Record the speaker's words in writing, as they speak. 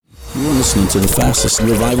You're listening to the fastest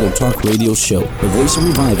revival talk radio show. The Voice of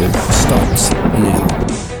Revival starts now.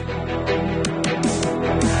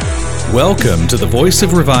 Welcome to the Voice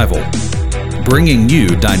of Revival, bringing you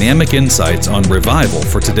dynamic insights on revival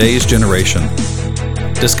for today's generation,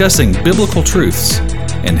 discussing biblical truths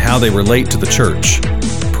and how they relate to the church,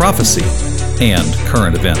 prophecy, and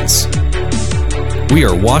current events. We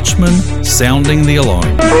are watchmen sounding the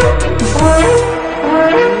alarm.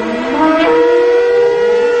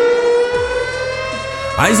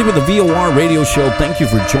 Isaac with the VOR radio show. Thank you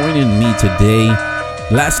for joining me today.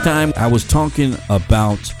 Last time I was talking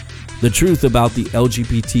about the truth about the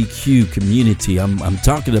LGBTQ community. I'm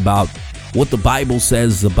talking about what the Bible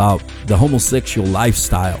says about the homosexual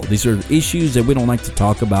lifestyle. These are issues that we don't like to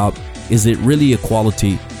talk about. Is it really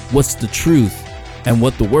equality? What's the truth? And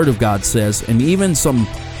what the Word of God says. And even some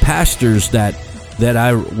pastors that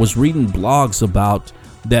I was reading blogs about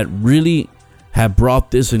that really have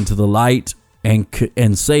brought this into the light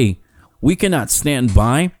and say, we cannot stand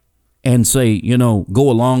by and say,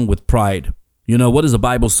 go along with pride. What does the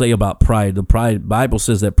Bible say about pride? The Bible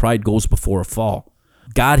says that pride goes before a fall.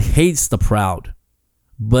 God hates the proud,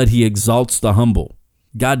 but he exalts the humble.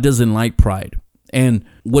 God doesn't like pride. And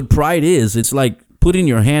what pride is, it's like putting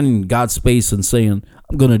your hand in God's space and saying,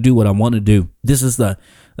 I'm going to do what I want to do. This is the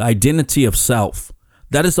identity of self.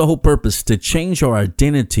 That is the whole purpose, to change our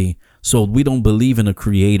identity so we don't believe in a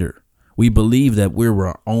creator. We believe that we're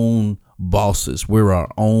our own bosses. We're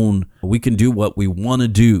our own. We can do what we want to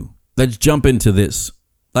do. Let's jump into this.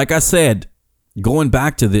 Like I said, going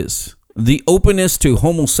back to this, the openness to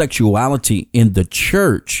homosexuality in the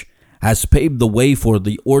church has paved the way for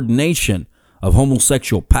the ordination of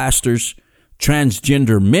homosexual pastors,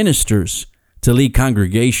 transgender ministers to lead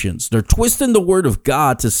congregations. They're twisting the word of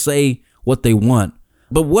God to say what they want.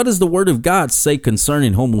 But what does the word of God say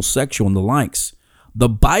concerning homosexual and the likes? The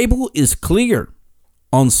Bible is clear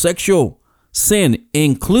on sexual sin,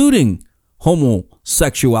 including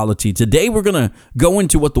homosexuality. Today, we're going to go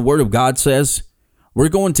into what the Word of God says. We're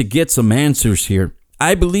going to get some answers here.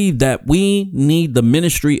 I believe that we need the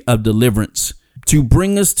ministry of deliverance to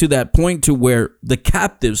bring us to that point to where the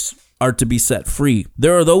captives are to be set free.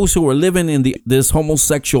 There are those who are living in this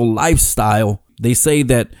homosexual lifestyle. They say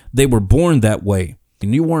that they were born that way,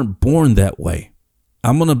 and you weren't born that way.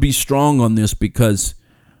 I'm going to be strong on this because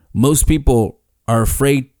most people are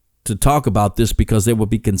afraid to talk about this because they would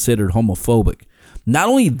be considered homophobic. Not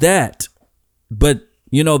only that, but,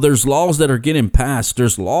 there's laws that are getting passed.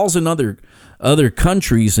 There's laws in other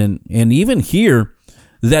countries and even here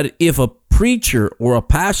that if a preacher or a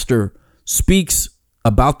pastor speaks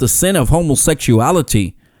about the sin of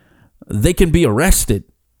homosexuality, they can be arrested.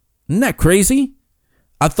 Isn't that crazy?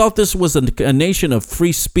 I thought this was a nation of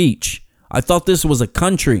free speech. I thought this was a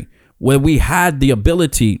country where we had the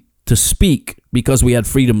ability to speak because we had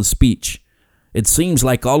freedom of speech. It seems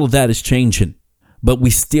like all of that is changing, but we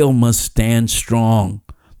still must stand strong.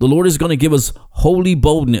 The Lord is going to give us holy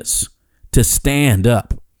boldness to stand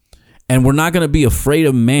up, and we're not going to be afraid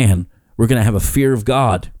of man. We're going to have a fear of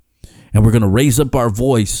God, and we're going to raise up our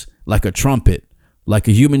voice like a trumpet, like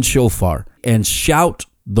a human shofar, and shout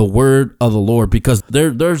the word of the Lord, because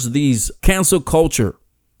there's these cancel culture,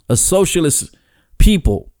 a socialist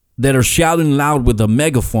people that are shouting loud with a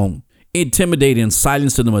megaphone, intimidating and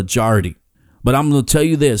silencing the majority. But I'm going to tell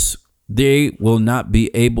you this, they will not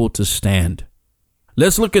be able to stand.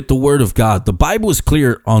 Let's look at the word of God. The Bible is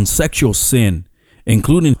clear on sexual sin,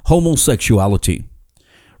 including homosexuality.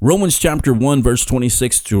 Romans chapter 1, verse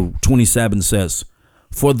 26 through 27 says,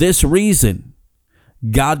 "For this reason,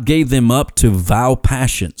 God gave them up to vile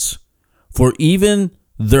passions, for even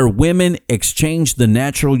their women exchanged the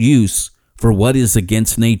natural use for what is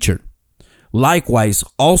against nature. Likewise,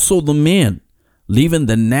 also the men, leaving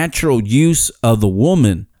the natural use of the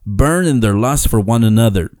woman, burn in their lust for one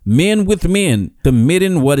another, men with men,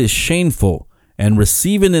 committing what is shameful, and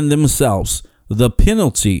receiving in themselves the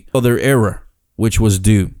penalty of their error, which was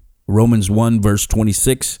due." Romans 1, verse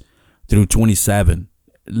 26 through 27.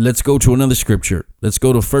 Let's go to another scripture. Let's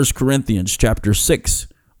go to 1 Corinthians chapter 6,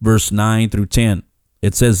 verse 9 through 10.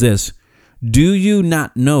 It says this, "Do you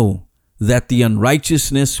not know that the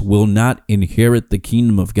unrighteousness will not inherit the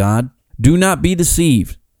kingdom of God? Do not be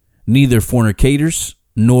deceived, neither fornicators,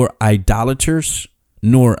 nor idolaters,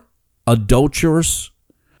 nor adulterers,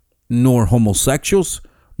 nor homosexuals,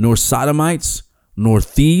 nor sodomites, nor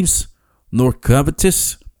thieves, nor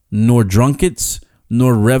covetous, nor drunkards,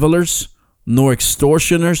 nor revelers, nor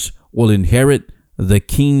extortioners will inherit the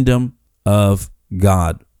kingdom of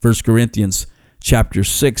God." 1 Corinthians chapter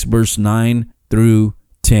 6, verse 9 through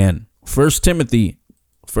 10. 1 Timothy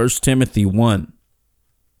 1.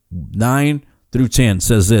 9 through 10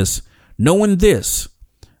 says this, knowing this,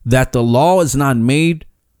 that the law is not made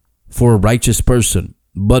for a righteous person,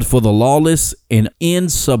 but for the lawless and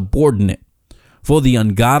insubordinate, for the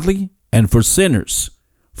ungodly and for sinners,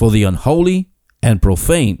 for the unholy and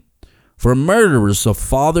profane, for murderers of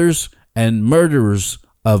fathers and murderers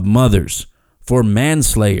of mothers, for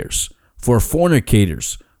manslayers, for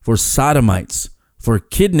fornicators, for sodomites, for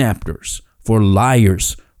kidnappers, for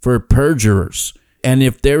liars, for perjurers, and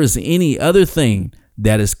if there is any other thing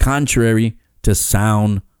that is contrary to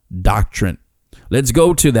sound doctrine. Let's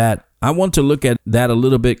go to that. I want to look at that a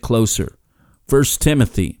little bit closer. 1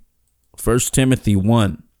 Timothy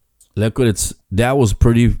 1. Look what it's, that was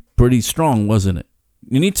pretty strong, wasn't it?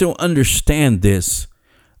 You need to understand this.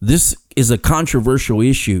 This is a controversial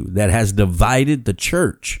issue that has divided the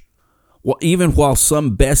church. Well, even while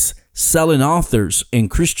some best-selling authors and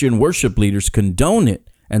Christian worship leaders condone it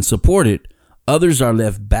and support it, others are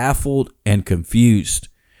left baffled and confused.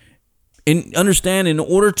 And understand, in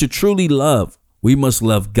order to truly love, we must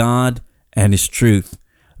love God and His truth.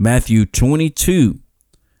 Matthew chapter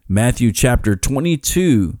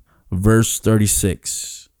 22, verse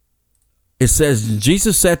 36. It says,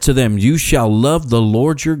 Jesus said to them, you shall love the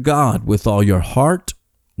Lord your God with all your heart,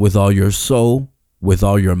 with all your soul, with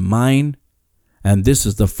all your mind. And this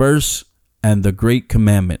is the first and the great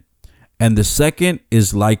commandment. And the second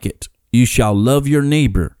is like it. You shall love your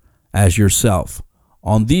neighbor as yourself.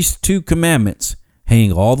 On these two commandments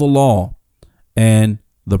hang all the law and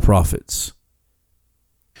the prophets.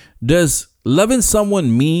 Does loving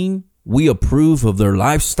someone mean we approve of their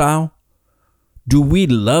lifestyle? Do we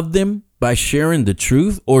love them by sharing the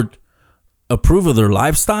truth or approve of their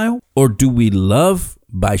lifestyle? Or do we love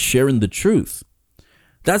by sharing the truth?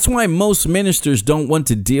 That's why most ministers don't want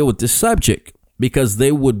to deal with this subject, because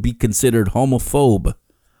they would be considered homophobe.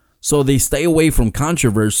 So they stay away from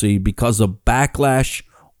controversy because of backlash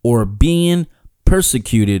or being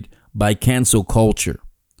persecuted by cancel culture.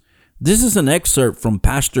 This is an excerpt from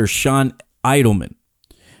Pastor Sean Eidelman.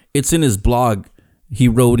 It's in his blog. He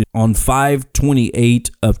wrote it on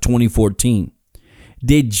 5/28 of 2014.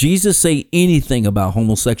 Did Jesus say anything about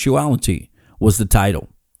homosexuality? Was the title.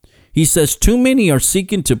 He says too many are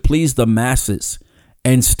seeking to please the masses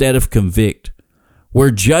instead of convict.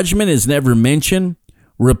 Where judgment is never mentioned,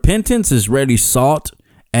 repentance is rarely sought,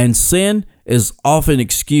 and sin is often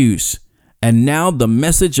excused. And now the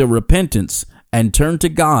message of repentance and turn to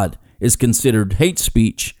God is considered hate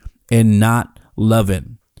speech and not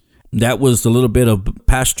loving. That was a little bit of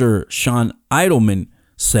Pastor Sean Eidelman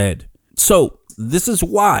said. So this is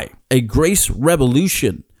why a grace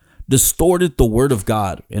revolution distorted the word of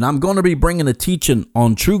God. And I'm going to be bringing a teaching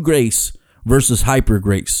on true grace versus hyper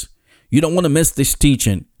grace. You don't want to miss this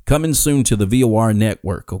teaching. Coming soon to the VOR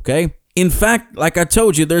network, okay? In fact, like I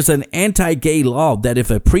told you, there's an anti-gay law that if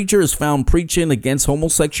a preacher is found preaching against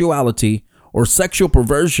homosexuality or sexual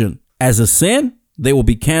perversion as a sin, they will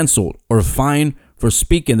be canceled or fined for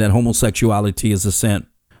speaking that homosexuality is a sin.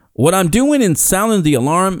 What I'm doing in sounding the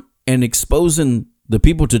alarm and exposing the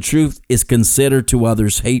people to truth is considered to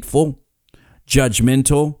others hateful,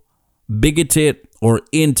 judgmental, bigoted, or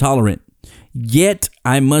intolerant. Yet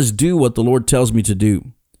I must do what the Lord tells me to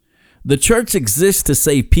do. The church exists to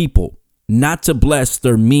save people, not to bless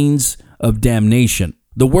their means of damnation.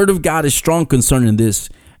 The word of God is strong concerning this,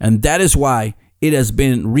 and that is why it has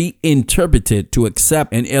been reinterpreted to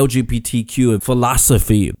accept an LGBTQ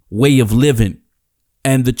philosophy, way of living.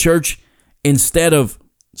 And the church, instead of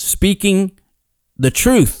speaking the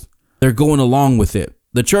truth, they're going along with it.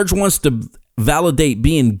 The church wants to validate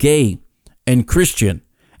being gay and Christian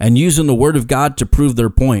and using the word of God to prove their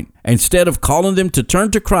point, instead of calling them to turn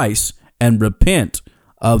to Christ and repent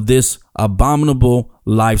of this abominable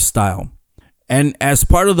lifestyle. And as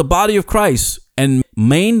part of the body of Christ, and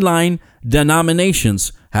mainline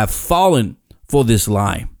denominations have fallen for this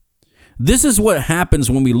lie. This is what happens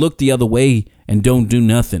when we look the other way and don't do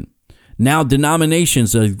nothing. Now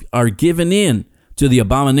denominations are given in to the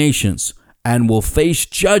abominations and will face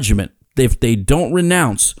judgment if they don't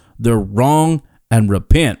renounce their wrong and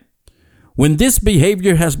repent. When this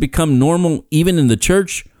behavior has become normal even in the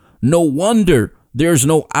church, no wonder there's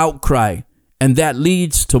no outcry, and that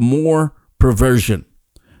leads to more perversion.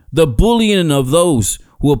 The bullying of those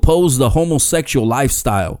who oppose the homosexual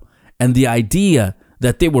lifestyle and the idea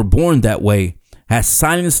that they were born that way has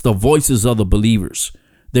silenced the voices of the believers.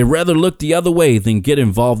 They rather look the other way than get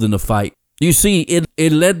involved in the fight. You see,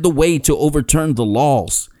 it led the way to overturn the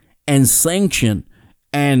laws and sanction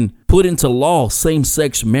and put into law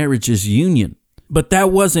same-sex marriages union. But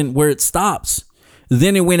that wasn't where it stops.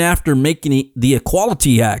 Then it went after making the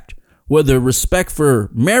Equality Act, where the Respect for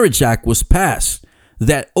Marriage Act was passed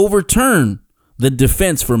that overturned the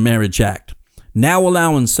Defense for Marriage Act, now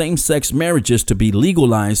allowing same-sex marriages to be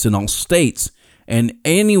legalized in all states, and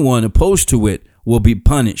anyone opposed to it will be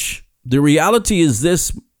punished. The reality is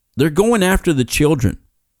this: they're going after the children.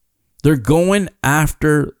 They're going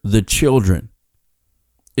after the children.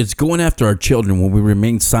 It's going after our children. When we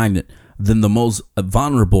remain silent, then the most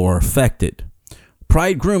vulnerable are affected.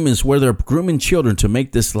 Pride groom is where they're grooming children to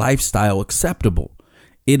make this lifestyle acceptable.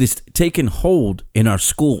 It is taking hold in our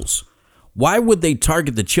schools. Why would they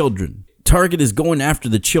target the children? Target is going after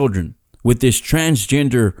the children with this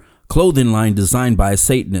transgender clothing line designed by a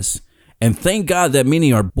Satanist. And thank God that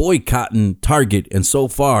many are boycotting Target, and so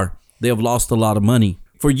far they have lost a lot of money.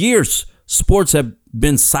 For years, sports have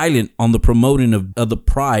been silent on the promoting of the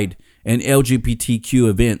Pride and LGBTQ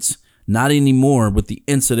events. Not anymore with the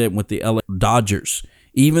incident with the LA Dodgers.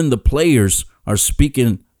 Even the players are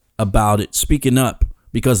speaking about it, speaking up,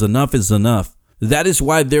 because enough is enough. That is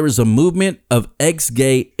why there is a movement of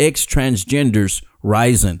ex-gay, ex-transgenders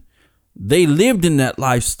rising. They lived in that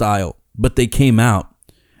lifestyle, but they came out,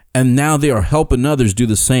 and now they are helping others do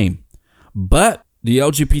the same. But the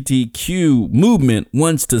LGBTQ movement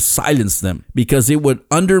wants to silence them because it would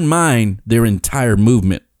undermine their entire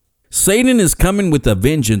movement. Satan is coming with a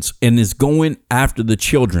vengeance and is going after the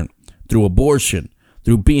children through abortion,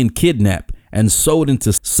 through being kidnapped and sold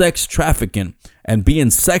into sex trafficking and being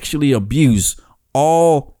sexually abused,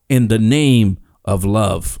 all in the name of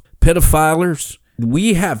love. Pedophilers,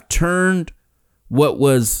 we have turned what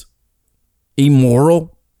was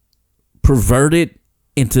immoral, perverted,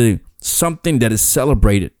 into something that is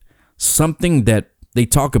celebrated, something that they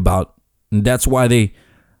talk about, and that's why they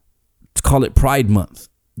call it Pride Month.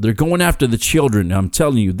 They're going after the children. I'm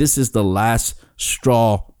telling you, this is the last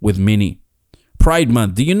straw with many. Pride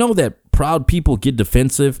Month. Do you know that proud people get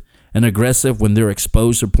defensive and aggressive when they're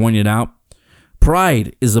exposed or pointed out?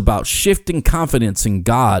 Pride is about shifting confidence in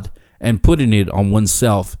God and putting it on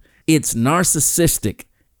oneself. It's narcissistic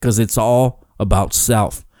because it's all about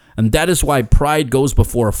self. And that is why pride goes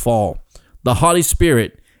before a fall. The Holy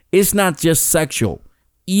Spirit is not just sexual,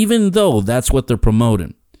 even though that's what they're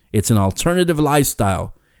promoting. It's an alternative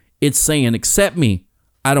lifestyle. It's saying, accept me.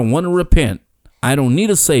 I don't want to repent. I don't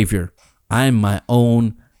need a savior. I'm my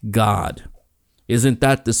own God. Isn't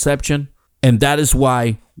that deception? And that is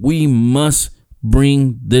why we must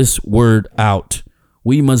bring this word out.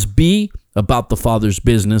 We must be about the Father's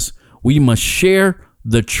business. We must share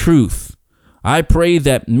the truth. I pray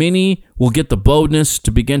that many will get the boldness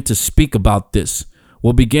to begin to speak about this,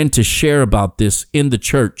 will begin to share about this in the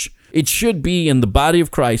church. It should be in the body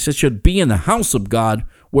of Christ. It should be in the house of God,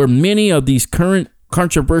 where many of these current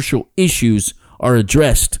controversial issues are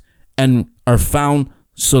addressed and are found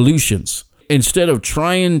solutions. Instead of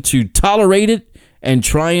trying to tolerate it and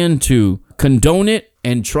trying to condone it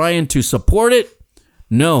and trying to support it,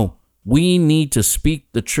 no, we need to speak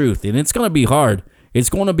the truth. And it's going to be hard. It's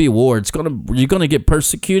going to be war. You're going to get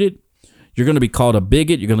persecuted. You're going to be called a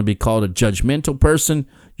bigot. You're going to be called a judgmental person.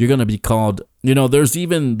 You're going to be called, there's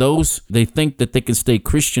even those, they think that they can stay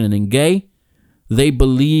Christian and gay. They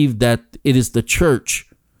believe that it is the church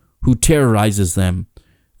who terrorizes them.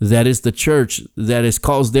 That is the church that has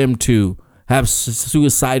caused them to have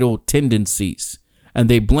suicidal tendencies. And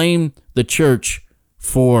they blame the church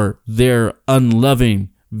for their unloving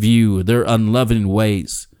view, their unloving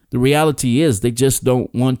ways. The reality is they just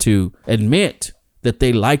don't want to admit that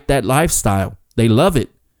they like that lifestyle. They love it.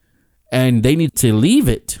 And they need to leave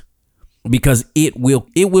it because it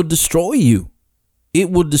will destroy you.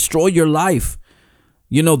 It will destroy your life.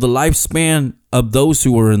 The lifespan of those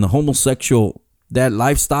who are in the homosexual, that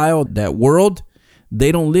lifestyle, that world,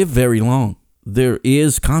 they don't live very long. There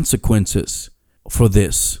is consequences for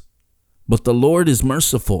this. But the Lord is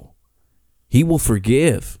merciful. He will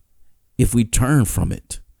forgive if we turn from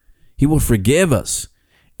it. He will forgive us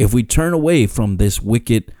if we turn away from this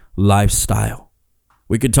wicked lifestyle.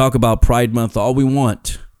 We could talk about Pride Month all we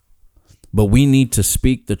want, but we need to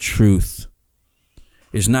speak the truth.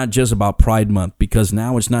 It's not just about Pride Month, because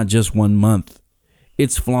now it's not just 1 month.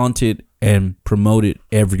 It's flaunted and promoted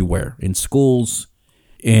everywhere, in schools,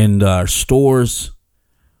 in stores,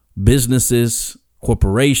 businesses,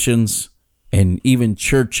 corporations, and even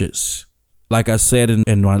churches. Like I said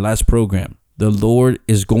in my last program, the Lord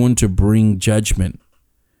is going to bring judgment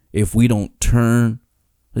if we don't turn,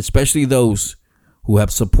 especially those who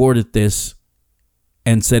have supported this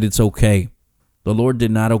and said it's okay. The Lord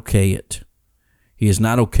did not okay it. He is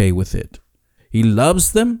not okay with it. He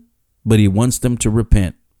loves them, but he wants them to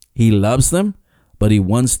repent. He loves them, but he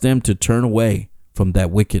wants them to turn away from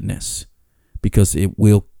that wickedness, because it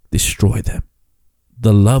will destroy them.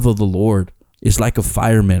 The love of the Lord is like a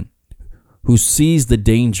fireman who sees the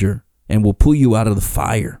danger and will pull you out of the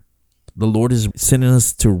fire. The Lord is sending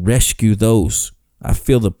us to rescue those. I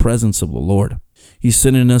feel the presence of the Lord. He's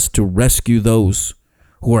sending us to rescue those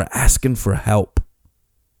who are asking for help.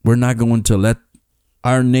 We're not going to let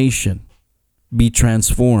our nation be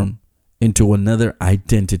transformed into another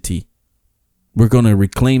identity. We're going to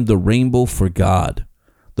reclaim the rainbow for God.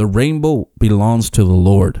 The rainbow belongs to the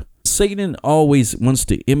Lord. Satan always wants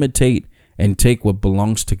to imitate and take what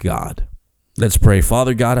belongs to God. Let's pray.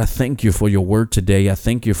 Father God, I thank you for your word today. I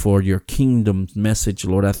thank you for your kingdom message,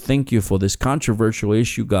 Lord. I thank you for this controversial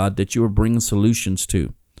issue, God, that you are bringing solutions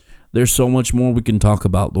to. There's so much more we can talk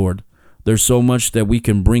about, Lord. There's so much that we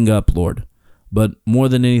can bring up, Lord. But more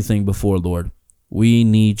than anything before, Lord, we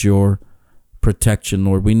need your protection,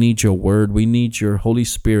 Lord. We need your word. We need your Holy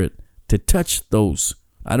Spirit to touch those.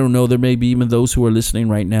 I don't know, there may be even those who are listening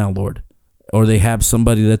right now, Lord, or they have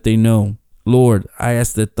somebody that they know. Lord, I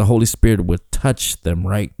ask that the Holy Spirit would touch them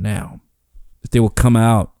right now, that they will come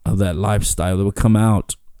out of that lifestyle, they will come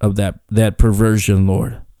out of that perversion,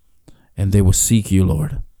 Lord, and they will seek you,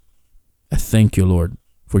 Lord. I thank you, Lord,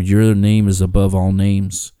 for your name is above all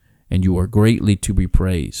names, and you are greatly to be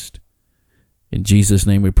praised. In Jesus'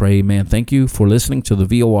 name we pray, amen. Thank you for listening to the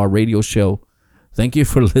VOR radio show. Thank you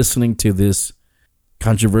for listening to this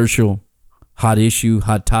controversial, hot issue,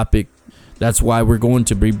 hot topic. That's why we're going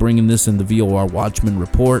to be bringing this in the VOR Watchman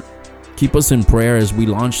Report. Keep us in prayer as we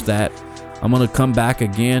launch that. I'm going to come back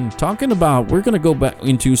again talking about, we're going to go back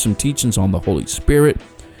into some teachings on the Holy Spirit.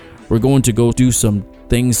 We're going to go do some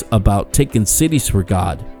things about taking cities for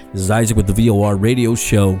God. This is Isaac with the VOR radio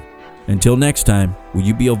show. Until next time, will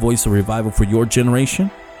you be a voice of revival for your generation?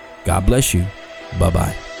 God bless you.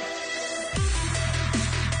 Bye-bye.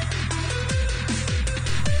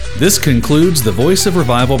 This concludes the Voice of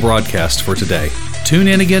Revival broadcast for today. Tune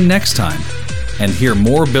in again next time and hear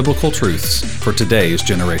more biblical truths for today's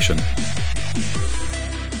generation.